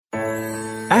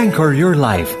Anchor your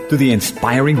life to the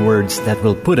inspiring words that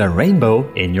will put a rainbow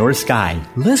in your sky.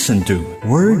 Listen to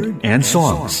Word and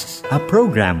Songs, a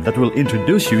program that will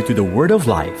introduce you to the Word of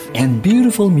Life and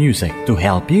beautiful music to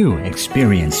help you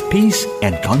experience peace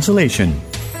and consolation.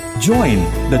 Join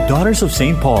the Daughters of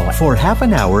St. Paul for half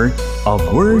an hour of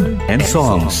Word and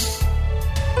Songs.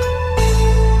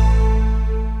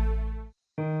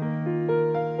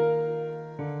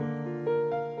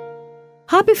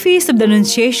 Happy Feast of the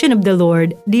Annunciation of the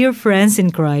Lord, dear friends in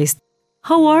Christ.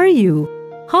 How are you?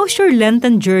 How's your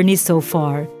Lenten journey so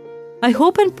far? I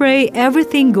hope and pray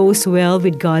everything goes well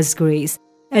with God's grace,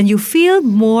 and you feel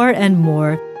more and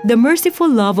more the merciful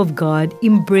love of God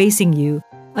embracing you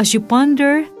as you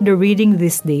ponder the reading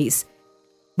these days.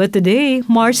 But today,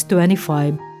 March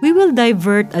 25, we will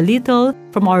divert a little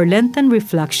from our Lenten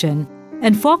reflection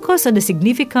and focus on the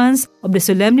significance of the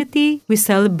solemnity we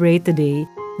celebrate today,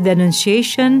 the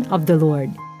Annunciation of the Lord.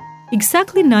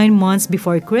 Exactly 9 months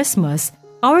before Christmas,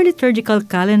 our liturgical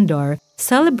calendar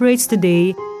celebrates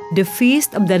today the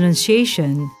Feast of the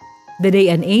Annunciation, the day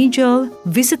an angel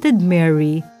visited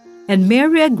Mary, and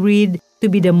Mary agreed to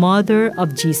be the mother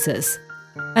of Jesus.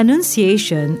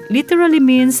 Annunciation literally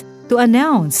means to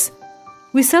announce.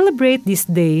 We celebrate this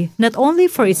day not only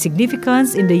for its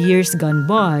significance in the years gone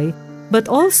by, but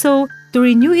also to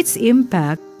renew its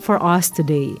impact for us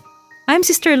today. I'm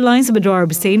Sister Lines Bador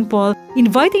of St. Paul,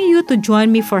 inviting you to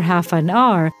join me for half an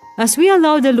hour as we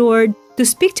allow the Lord to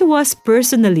speak to us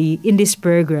personally in this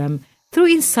program through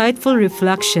insightful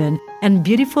reflection and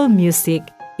beautiful music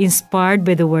inspired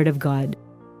by the Word of God.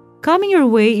 Coming your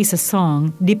way is a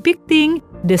song depicting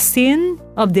the scene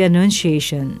of the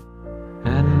Annunciation.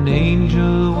 An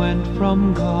angel went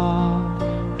from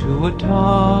God to a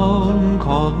town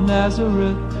called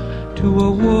Nazareth, to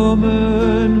a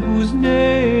woman whose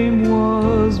name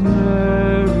was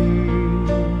Mary.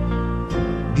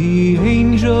 The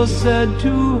angel said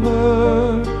to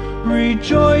her,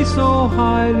 "Rejoice, O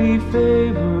highly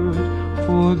favored,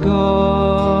 for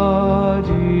God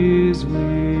is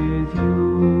with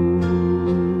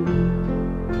you.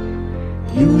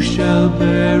 You shall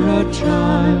bear a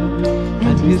child,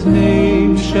 and his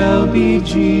name shall be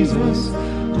Jesus,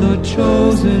 the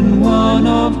chosen one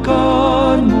of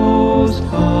God Most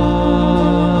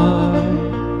High."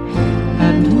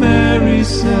 And Mary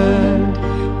said,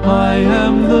 "I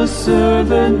am the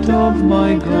servant of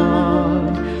my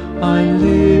God. I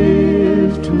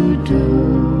live to do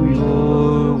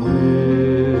your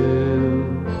will."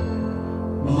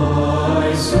 My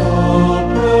soul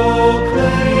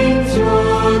proclaims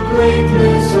your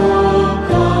greatness, O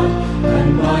God, and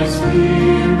my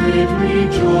spirit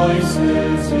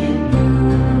rejoices in you.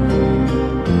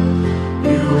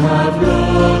 You have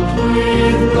looked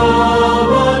with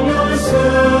love on your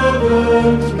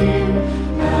servant here,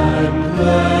 and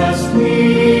blessed me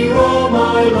all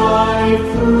my life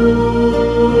through.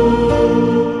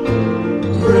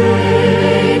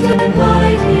 Great and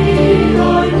mighty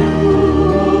are you,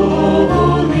 O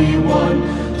Holy One,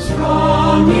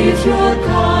 strong is your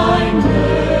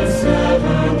kindness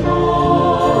evermore.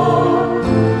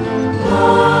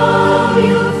 How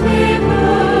you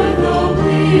favor the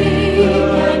weak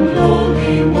and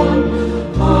lowly one,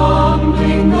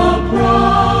 humbling the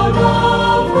proud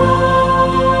of heart.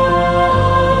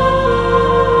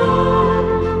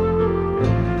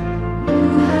 You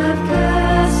have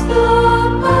cast the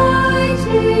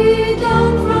mighty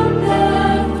down from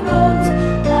their thrones,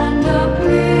 and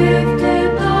uplifted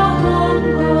the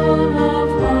humble of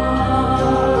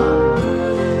heart.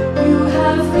 You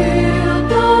have filled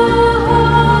the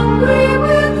hungry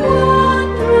with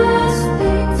wondrous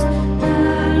things,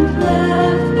 and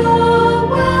left the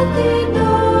wealthy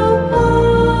no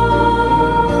more.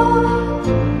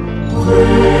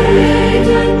 Great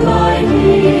and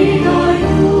mighty are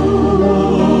you,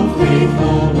 O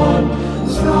faithful one,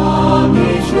 strong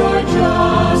is your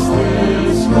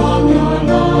justice, strong your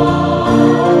love.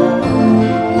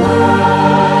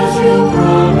 As you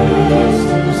promised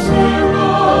to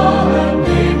Sarah and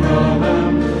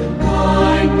Abraham,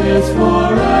 kindness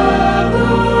forevermore.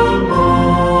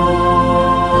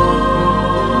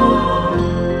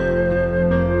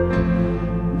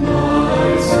 My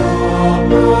soul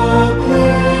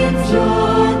proclaims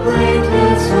your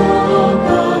greatness, O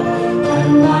God,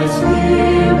 and my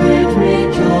spirit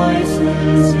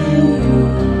rejoices in you.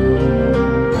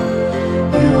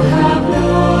 You have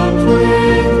looked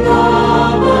with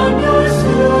love on your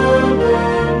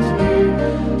servant here,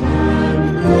 and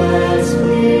blessed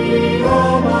me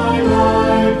all my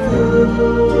life through.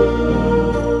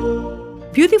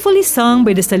 Beautifully sung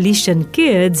by the Salesian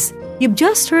Kids, you've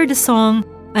just heard the song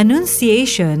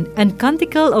Annunciation and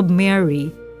Canticle of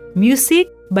Mary Music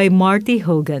by Marty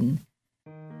Hogan.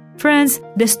 Friends,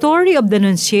 the story of the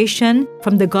Annunciation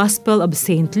from the Gospel of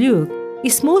St. Luke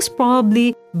is most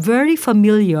probably very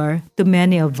familiar to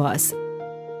many of us.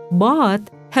 But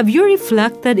have you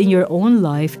reflected in your own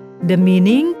life the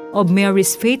meaning of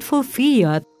Mary's faithful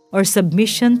fiat or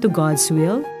submission to God's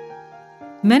will?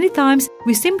 Many times,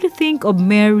 we simply think of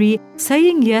Mary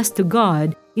saying yes to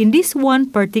God in this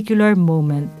one particular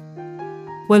moment.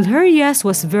 While her yes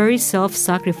was very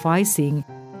self-sacrificing,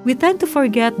 we tend to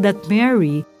forget that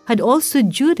Mary had also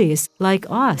duties like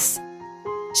us.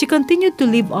 She continued to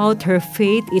live out her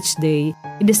faith each day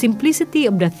in the simplicity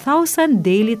of the 1,000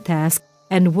 daily tasks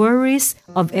and worries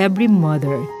of every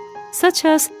mother, such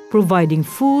as providing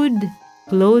food,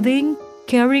 clothing,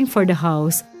 caring for the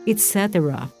house,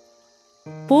 etc.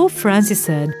 Pope Francis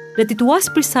said that it was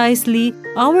precisely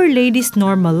Our Lady's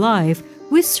normal life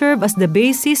which served as the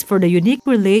basis for the unique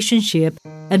relationship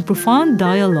and profound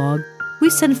dialogue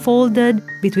which unfolded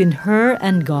between her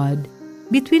and God,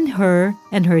 between her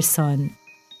and her Son.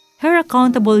 Her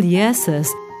accountable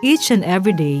yeses each and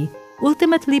every day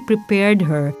ultimately prepared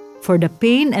her for the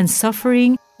pain and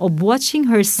suffering of watching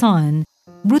her Son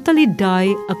brutally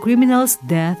die a criminal's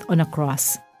death on a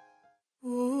cross.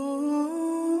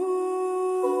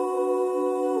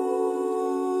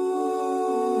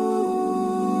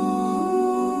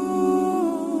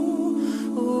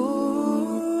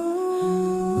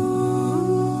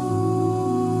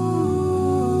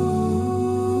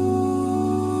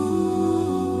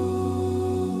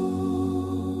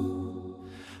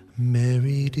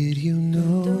 Mary, did you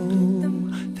know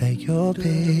that your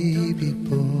baby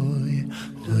boy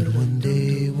would one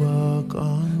day walk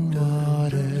on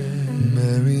water?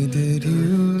 Mary, did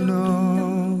you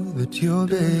know that your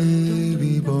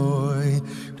baby boy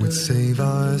would save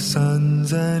our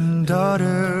sons and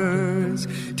daughters?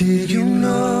 Did you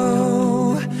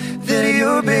know that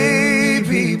your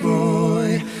baby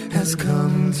boy has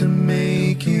come to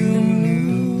make you new?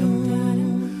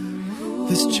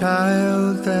 This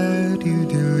child that you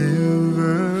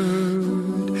delivered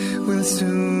will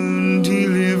soon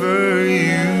deliver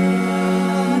you.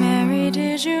 Mary,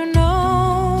 did you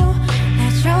know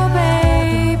that your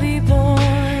baby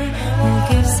boy will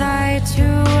give sight to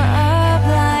a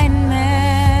blind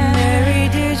man? Mary,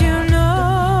 did you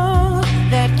know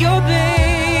that your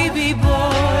baby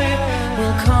boy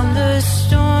will calm the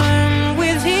storm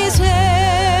with his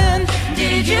hand?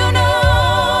 Did you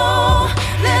know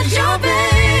that your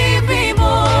baby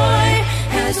boy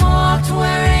has walked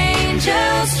where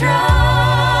angels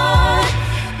trod?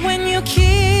 When you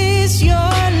kiss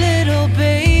your little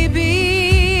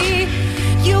baby,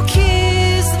 you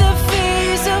kiss the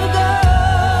face of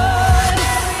God.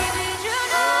 Mary, did you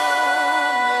know?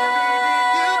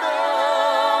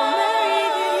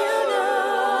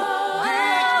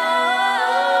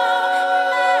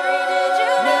 Mary, did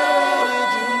you know?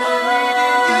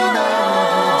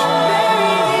 Mary,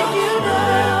 did you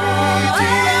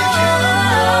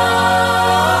know?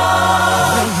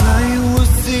 The blind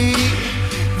will see,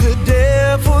 the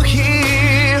deaf will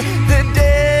hear, the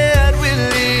dead will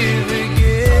live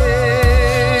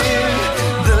again.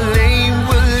 The lame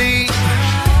will leap,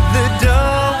 the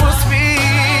dumb will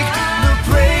speak, the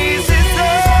praises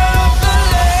of the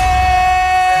Lamb.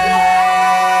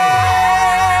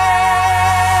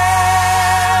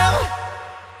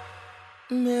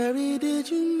 Mary, did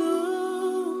you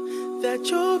know that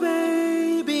your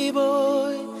baby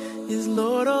boy is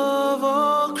Lord of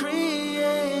all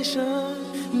creation?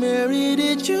 Mary,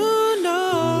 did you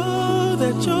know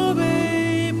that your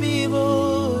baby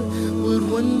boy would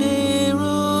one day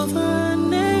rule the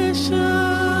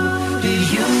nation?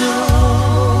 Did you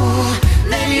know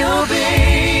that your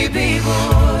baby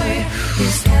boy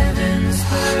is heaven's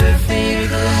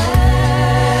perfect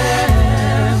lamb?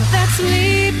 That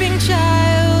sleeping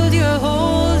child you're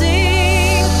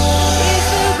holding is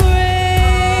the great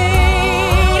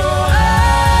I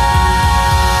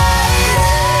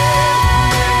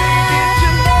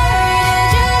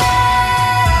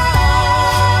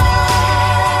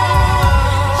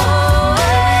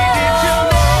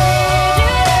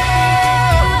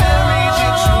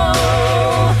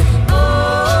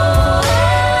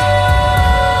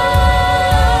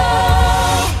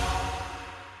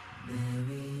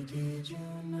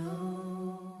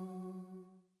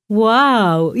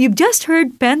Wow! You've just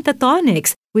heard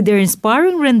Pentatonics with their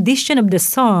inspiring rendition of the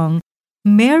song,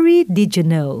 Mary, Did You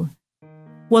Know?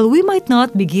 While we might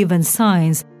not be given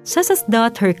signs such as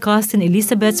that her cousin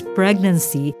Elizabeth's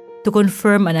pregnancy to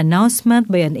confirm an announcement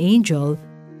by an angel,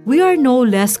 we are no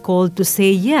less called to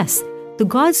say yes to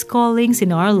God's callings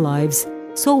in our lives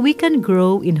so we can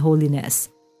grow in holiness.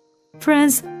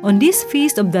 Friends, on this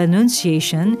feast of the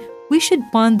Annunciation, we should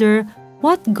ponder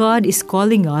what God is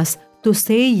calling us to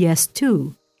say yes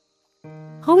to.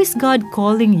 How is God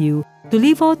calling you to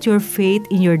live out your faith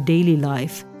in your daily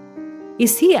life?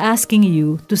 Is He asking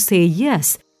you to say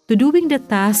yes to doing the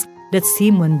tasks that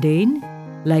seem mundane,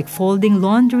 like folding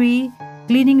laundry,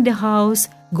 cleaning the house,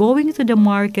 going to the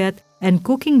market, and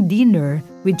cooking dinner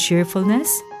with cheerfulness?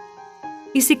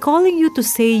 Is He calling you to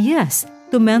say yes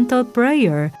to mental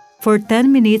prayer for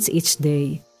 10 minutes each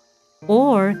day?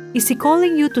 Or is He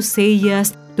calling you to say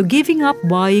yes to giving up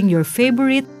buying your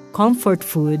favorite comfort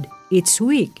food each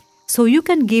week so you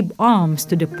can give alms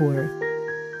to the poor?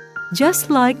 Just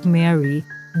like Mary,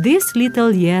 these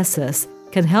little yeses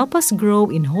can help us grow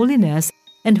in holiness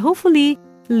and hopefully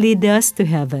lead us to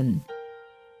heaven.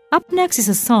 Up next is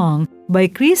a song by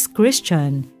Chris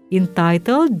Christian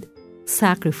entitled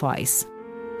Sacrifice.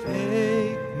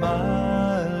 Take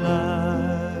my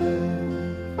life,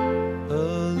 a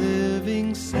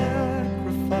living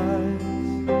sacrifice,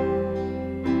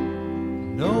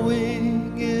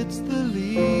 knowing it's the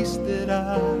least that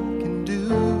I can do.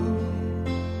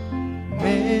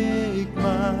 Make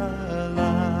my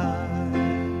life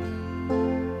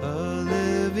a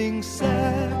living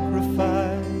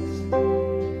sacrifice,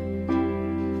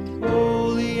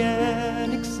 holy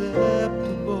and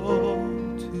acceptable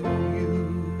to you.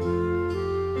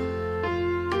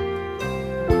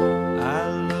 I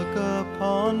look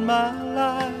upon my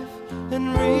life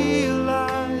and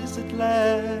realize at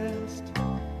last,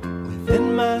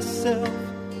 within myself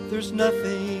there's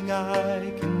nothing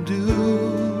I can do.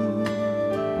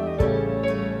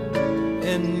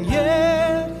 And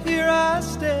yet here I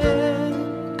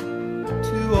stand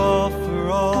to offer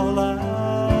all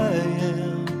I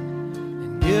am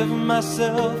and give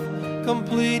myself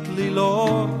completely,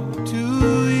 Lord,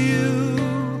 to you.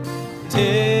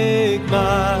 Take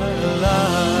my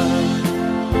life,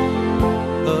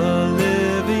 a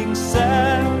living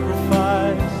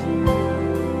sacrifice.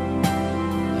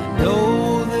 I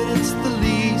know that it's the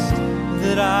least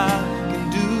that I can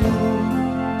do.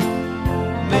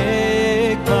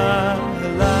 Make my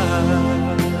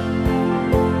life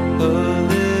a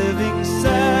living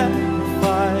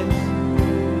sacrifice,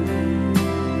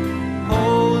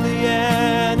 holy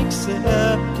and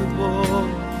acceptable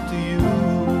to you.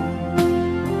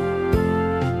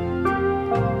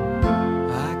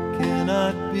 I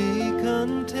cannot be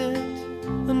content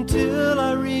until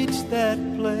I reach that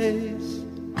place.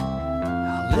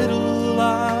 How little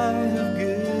I have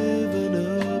given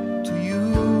up to you.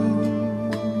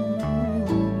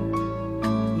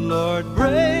 Lord,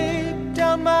 break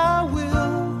down my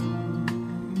will,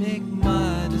 make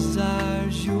my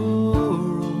desires your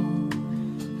own.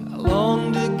 I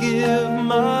long to give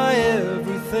my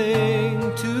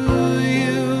everything to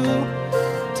you.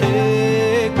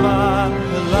 Take my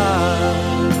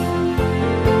life,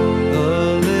 a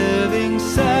living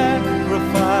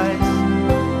sacrifice,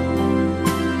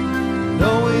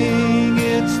 knowing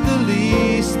it's the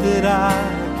least that I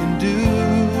can do.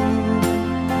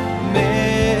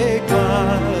 Make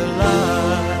my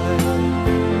life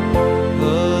a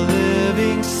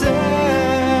living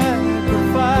sacrifice,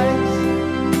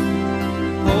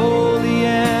 holy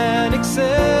and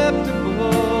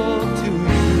acceptable to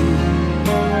you.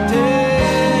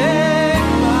 Take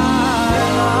my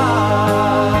life,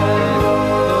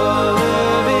 a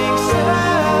living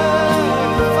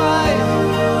sacrifice,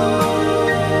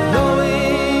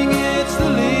 knowing it's the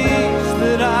least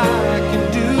that I can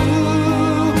do.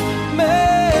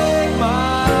 Make my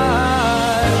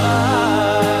life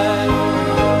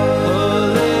a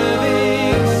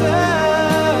living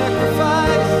sacrifice,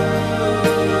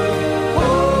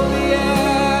 holy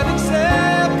and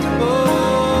acceptable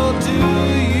to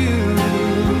you.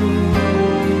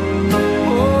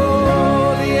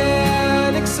 Holy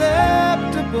and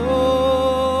acceptable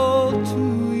to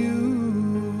you.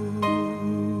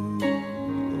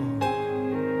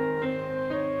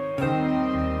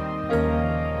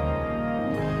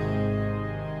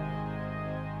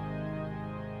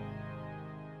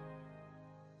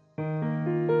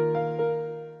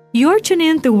 You're tuned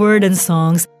in to Word and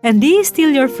Songs, and this is still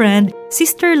your friend,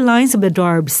 Sister Lines of the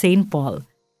Darb, St. Paul.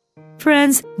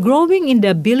 Friends, growing in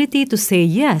the ability to say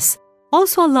yes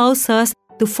also allows us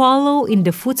to follow in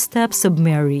the footsteps of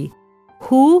Mary,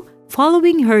 who,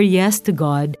 following her yes to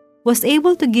God, was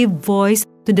able to give voice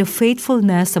to the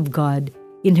faithfulness of God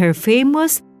in her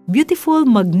famous, beautiful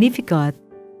Magnificat,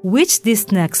 which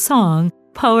this next song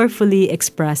powerfully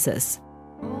expresses.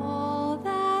 All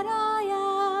that I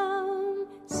am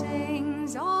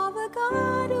sings of a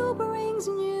God who brings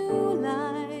new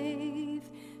life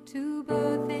to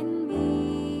birth in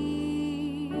me.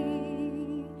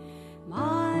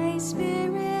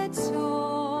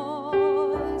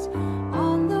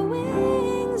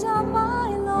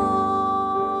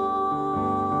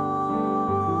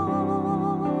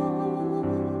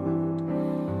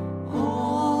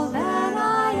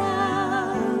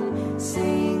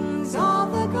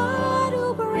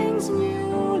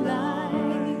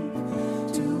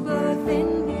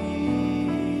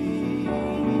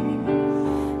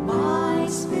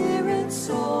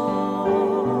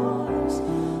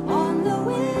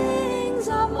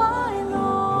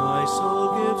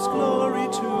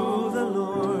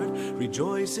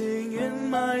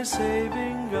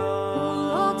 saving Who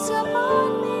God. looks upon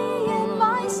me in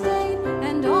my state,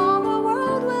 and all the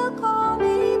world will call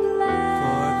me blessed.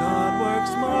 For God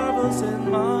works marvels in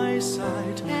my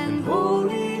sight, And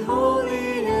holy,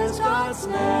 holy is God's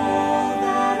name. all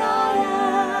that I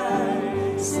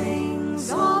am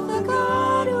sings of the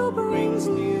God who brings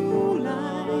new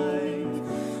life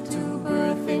to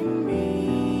birth in me.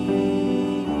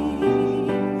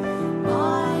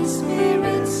 My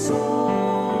spirit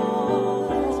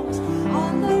soars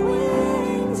on the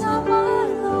wings of my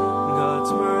Lord.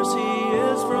 God's mercy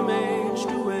is from age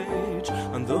to age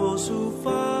on those who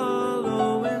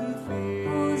follow in fear.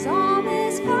 Whose arm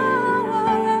is power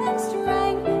and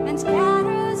strength, and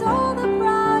scatters all the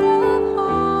proud of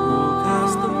heart.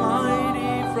 Cast the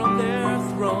mighty from their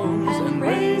thrones And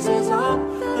raises up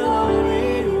the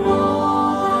lowly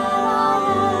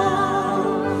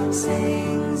one.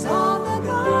 Sings of the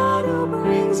God who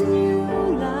brings new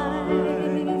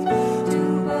life to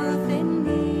birth in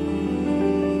me.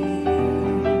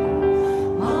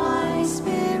 My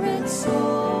spirit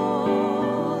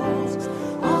soars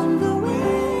on the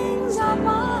wings of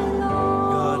my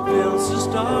God Lord. fills the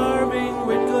starving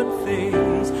with good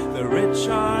things. The rich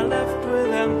are left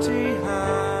with empty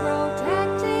hands.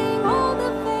 Protecting all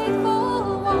the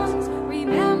faithful ones,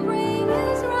 remembering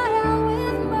Israel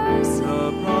with mercy. The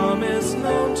promise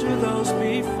known to those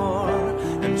before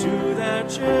and to their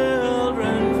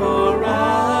children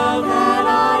forever. That I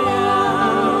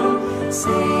am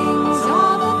sings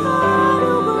of the God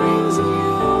who brings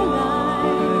new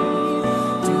life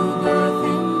to birth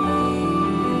in me.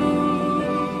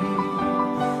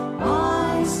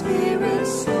 My spirit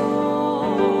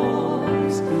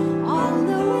soars on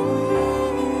the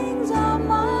wings of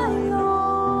my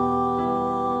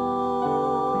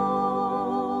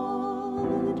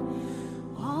Lord.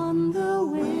 On the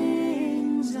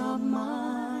wings of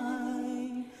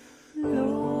my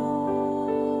Lord.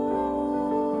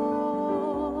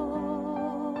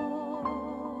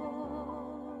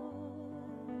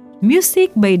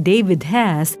 Music by David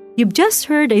Hess. You've just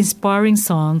heard the inspiring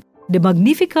song, The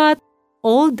Magnificat,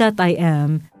 All That I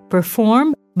Am,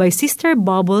 performed by Sister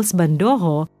Bubbles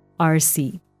Bandojo,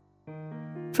 RC.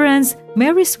 Friends,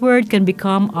 Mary's word can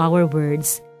become our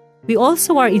words. We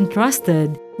also are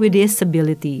entrusted with this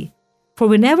ability. For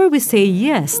whenever we say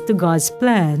yes to God's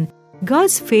plan,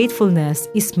 God's faithfulness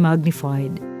is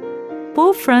magnified.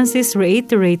 Pope Francis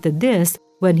reiterated this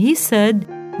when he said,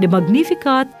 "The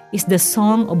Magnificat is the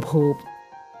song of hope.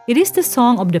 It is the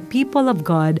song of the people of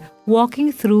God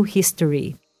walking through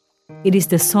history. It is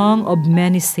the song of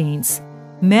many saints,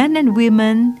 men and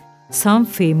women, some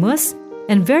famous,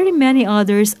 and very many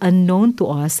others unknown to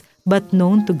us but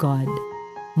known to God.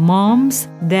 Moms,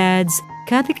 dads,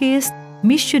 catechists,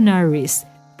 missionaries,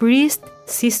 priests,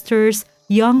 sisters,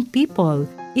 young people,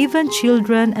 even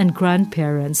children and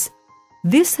grandparents.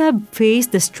 These have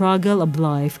faced the struggle of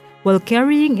life while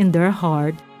carrying in their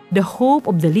heart the hope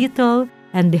of the little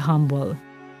and the humble.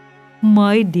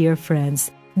 My dear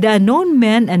friends, the unknown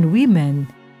men and women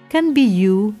can be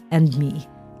you and me.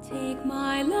 Take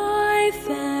my life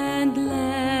and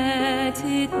let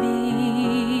it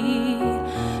be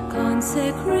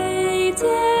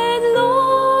consecrated,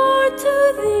 Lord,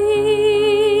 to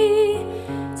Thee.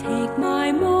 Take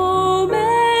my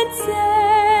moments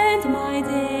and my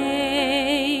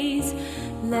days,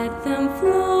 let them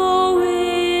flow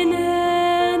in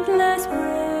endless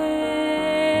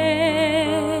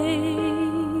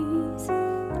praise.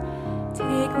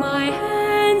 Take my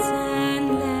hands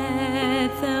and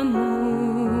let them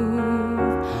move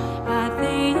at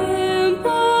the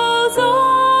impulse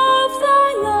of Thy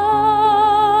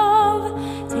love.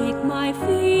 Take my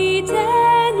feet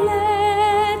and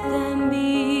let them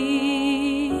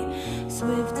be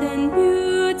swift and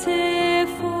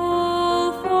beautiful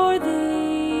for Thee.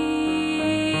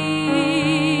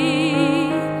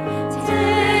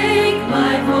 Take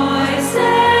my voice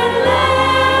and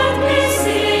let me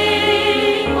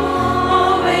sing,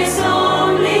 always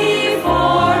only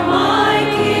for my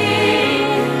King.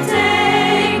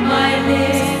 Take my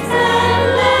lips and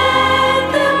let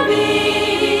them be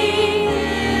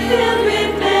filled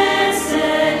with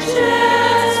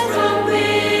messages from Thee.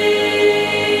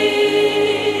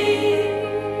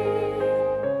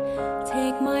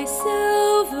 Take my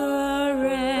silver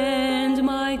and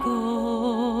my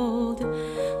gold,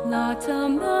 not a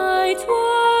mite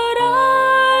would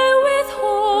I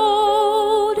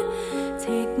withhold.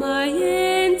 Take my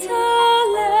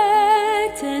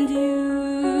intellect and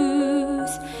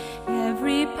use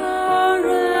every power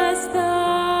as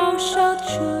Thou shalt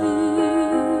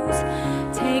choose.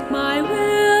 Take my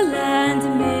will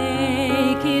and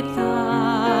make it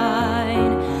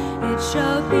Thine.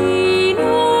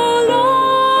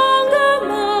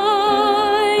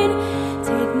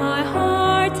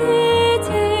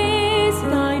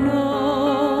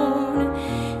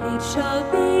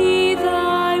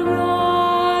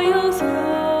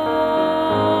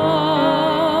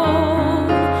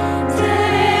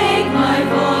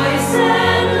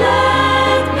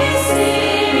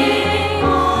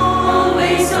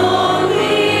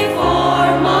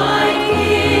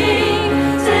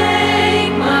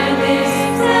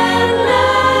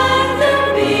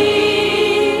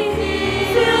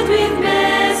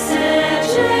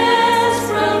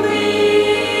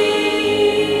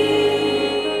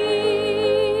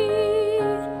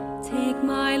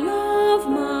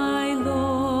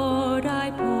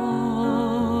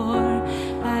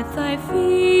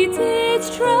 feet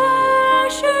its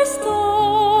treasure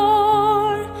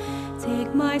store.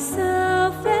 Take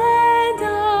myself and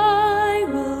I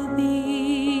will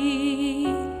be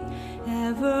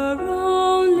ever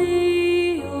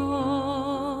only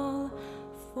all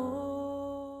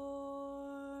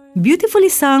for. Beautifully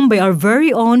sung by our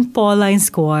very own Pauline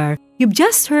choir, you've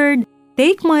just heard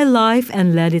Take My Life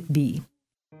and Let It Be.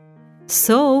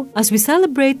 So, as we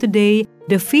celebrate today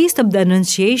the Feast of the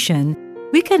Annunciation,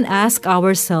 we can ask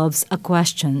ourselves a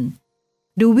question.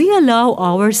 Do we allow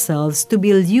ourselves to be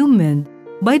illumined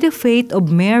by the faith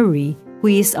of Mary, who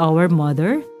is our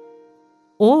mother?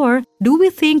 Or do we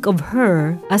think of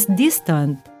her as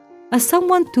distant, as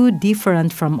someone too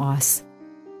different from us?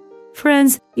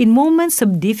 Friends, in moments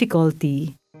of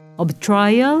difficulty, of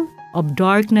trial, of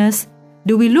darkness,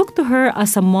 do we look to her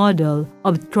as a model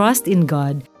of trust in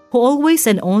God, who always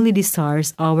and only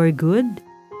desires our good?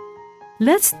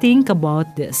 Let's think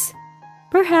about this.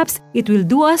 Perhaps it will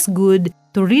do us good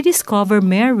to rediscover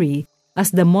Mary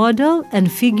as the model and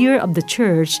figure of the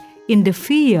Church in the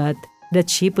Fiat that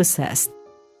she possessed.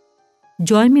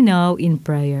 Join me now in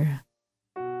prayer.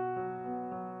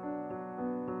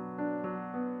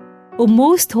 O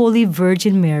most holy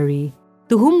Virgin Mary,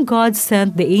 to whom God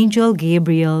sent the Angel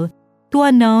Gabriel to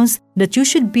announce that you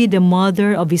should be the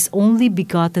mother of His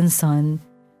only-begotten Son,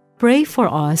 pray for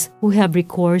us who have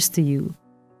recourse to you.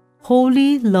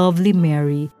 Holy, lovely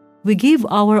Mary, we give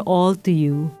our all to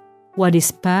you, what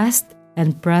is past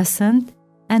and present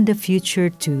and the future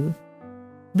too.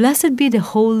 Blessed be the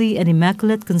holy and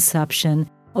immaculate conception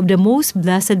of the most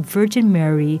blessed Virgin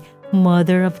Mary,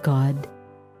 Mother of God.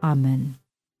 Amen.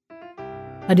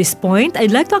 At this point,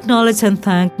 I'd like to acknowledge and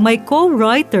thank my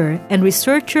co-writer and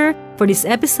researcher for this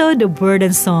episode of Word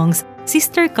and Songs,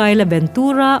 Sister Kyla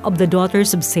Ventura of the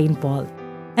Daughters of St. Paul.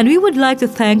 And we would like to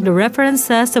thank the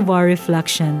references of our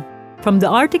reflection from the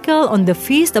article on the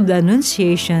Feast of the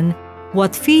Annunciation,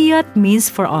 What Fiat Means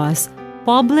for Us,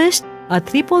 published at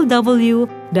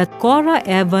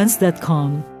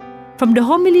www.coraevans.com, from the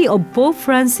homily of Pope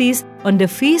Francis on the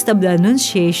Feast of the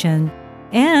Annunciation,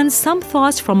 and some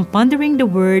thoughts from Pondering the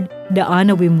Word the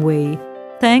Anawim Way.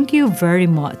 Thank you very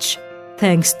much.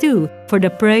 Thanks too for the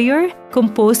prayer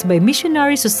composed by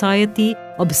Missionary Society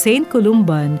of St.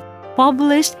 Columban,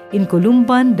 published in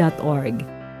columban.org.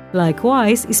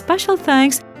 Likewise, special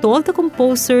thanks to all the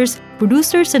composers,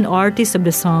 producers, and artists of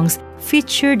the songs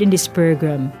featured in this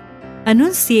program.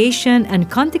 Annunciation and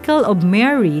Canticle of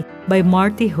Mary by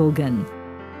Marty Hogan.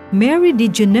 Mary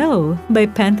Did You Know by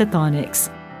Pentatonics.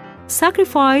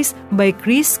 Sacrifice by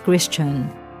Chris Christian.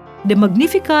 The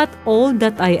Magnificat All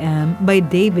That I Am by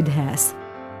David Hess.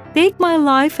 Take My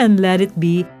Life and Let It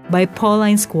Be by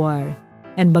Pauline Choir.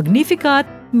 And Magnificat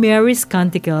Mary's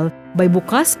Canticle by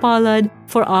Bukas Palad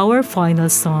for our final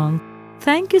song.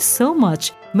 Thank you so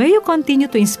much. May you continue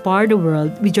to inspire the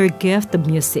world with your gift of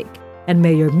music. And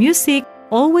may your music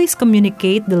always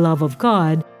communicate the love of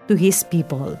God to His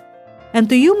people. And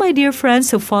to you, my dear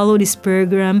friends who follow this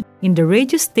program in the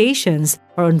radio stations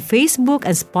or on Facebook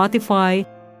and Spotify,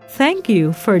 thank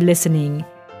you for listening.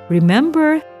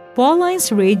 Remember,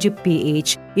 Pauline's Radio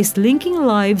PH is linking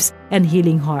lives and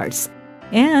healing hearts.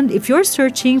 And if you're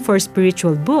searching for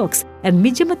spiritual books and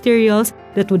media materials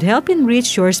that would help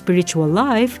enrich your spiritual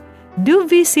life, do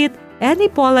visit any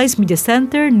Pauline's Media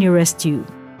Center nearest you.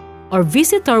 Or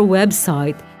visit our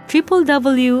website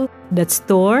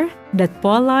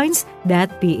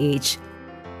www.store.paulines.ph.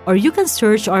 Or you can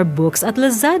search our books at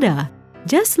Lazada.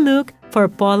 Just look for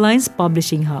Pauline's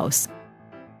Publishing House.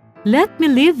 Let me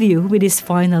leave you with this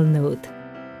final note.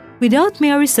 Without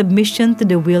Mary's submission to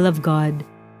the will of God,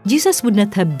 Jesus would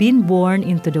not have been born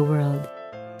into the world.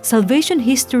 Salvation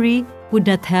history would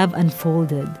not have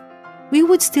unfolded. We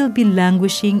would still be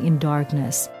languishing in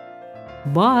darkness.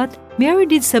 But Mary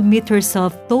did submit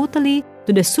herself totally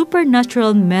to the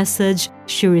supernatural message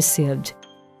she received,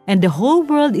 and the whole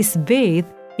world is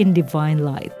bathed in divine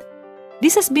light.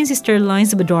 This has been Sister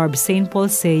Lines Badorb St. Paul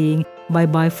saying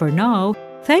bye-bye for now.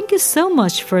 Thank you so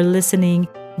much for listening.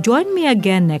 Join me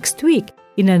again next week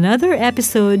in another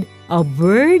episode of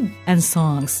Word and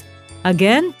Songs.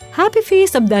 Again, happy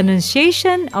Feast of the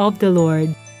Annunciation of the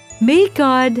Lord. May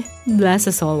God bless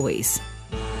us always.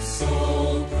 My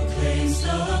soul proclaims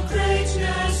the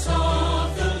greatness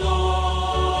of the Lord.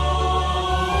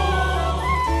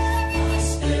 My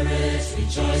spirit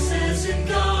rejoices in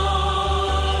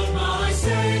God, my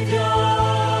Savior.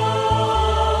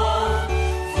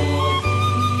 For He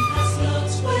has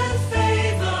looked with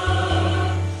favor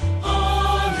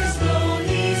on His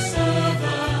lowly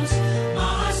servant.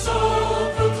 My soul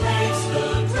proclaims the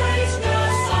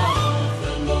greatness of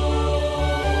the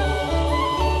Lord.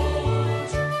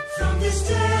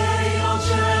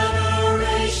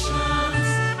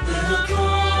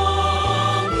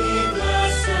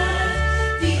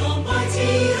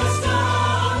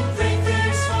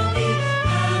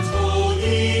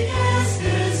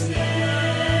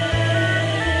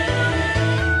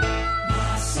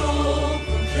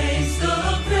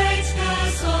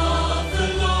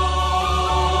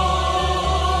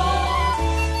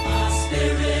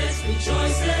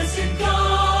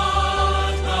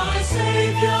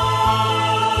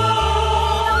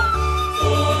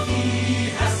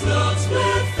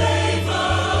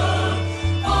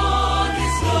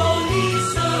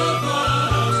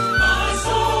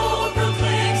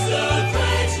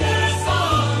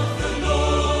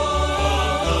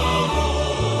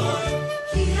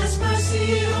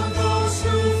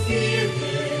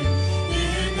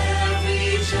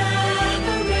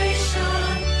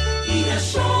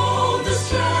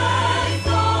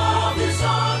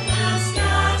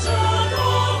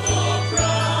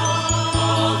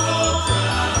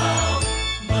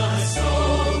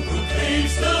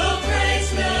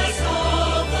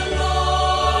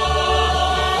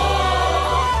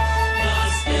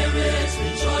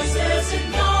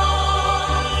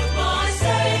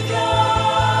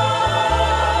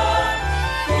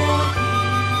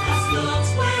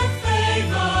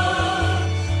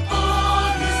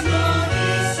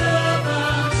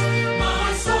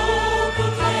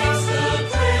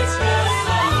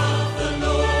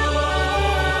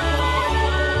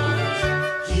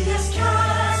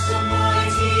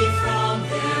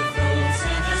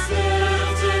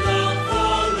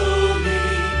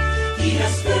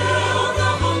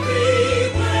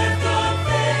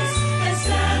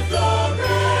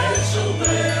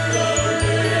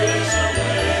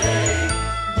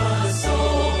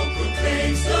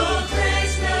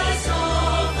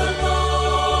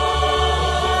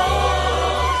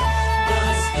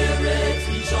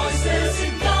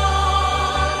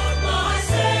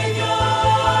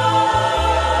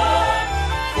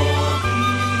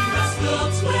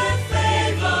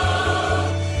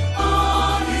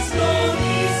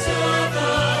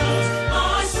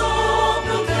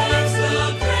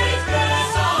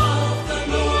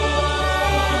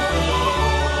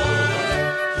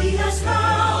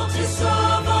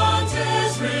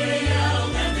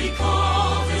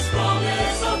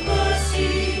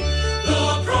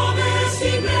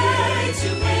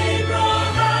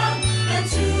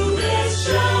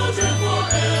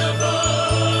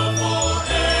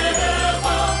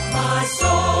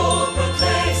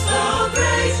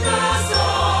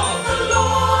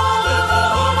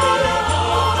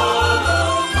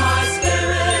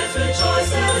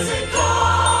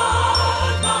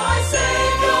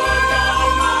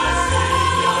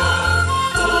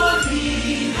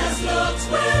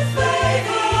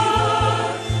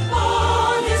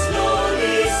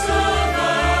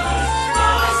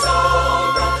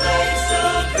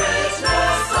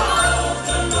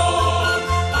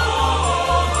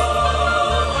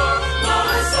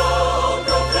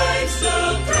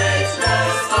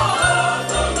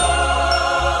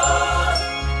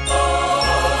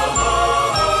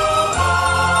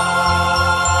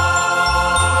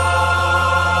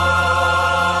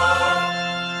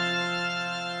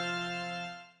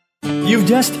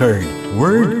 just heard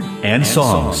Word and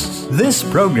Songs. This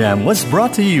program was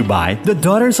brought to you by the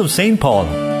Daughters of St. Paul.